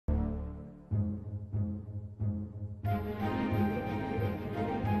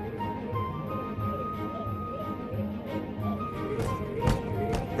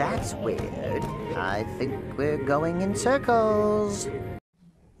That's weird. I think we're going in circles.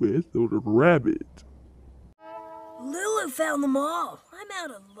 Where's the rabbit? Lulu found them all. I'm out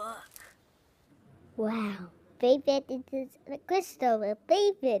of luck. Wow. Baby, this is a crystal of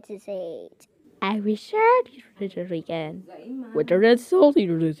baby disease. I wish I did it again. With the red salty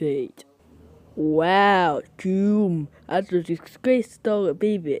disease. Wow, Doom. I just disgraced the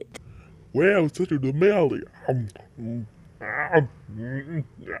baby. Wow, such a melody.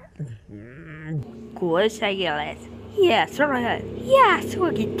 Good Silas. Yes, right. Yes,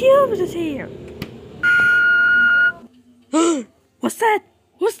 we can do this here. What's that?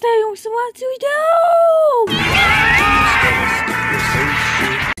 What's that? What do we do?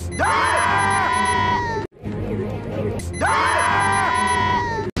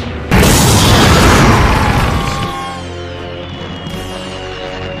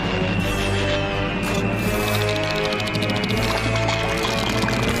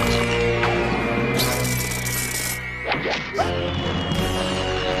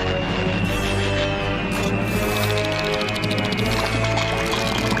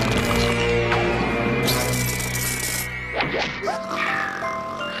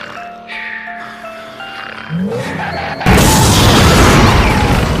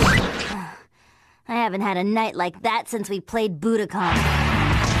 I haven't had a night like that since we played Budokan.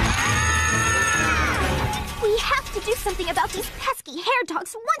 We have to do something about these pesky hair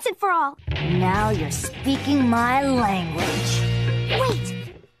dogs once and for all. Now you're speaking my language.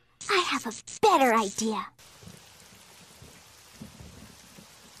 Wait, I have a better idea.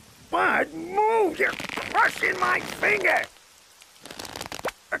 Bud, move! You're crushing my finger!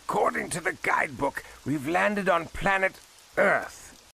 According to the guidebook, we've landed on planet Earth.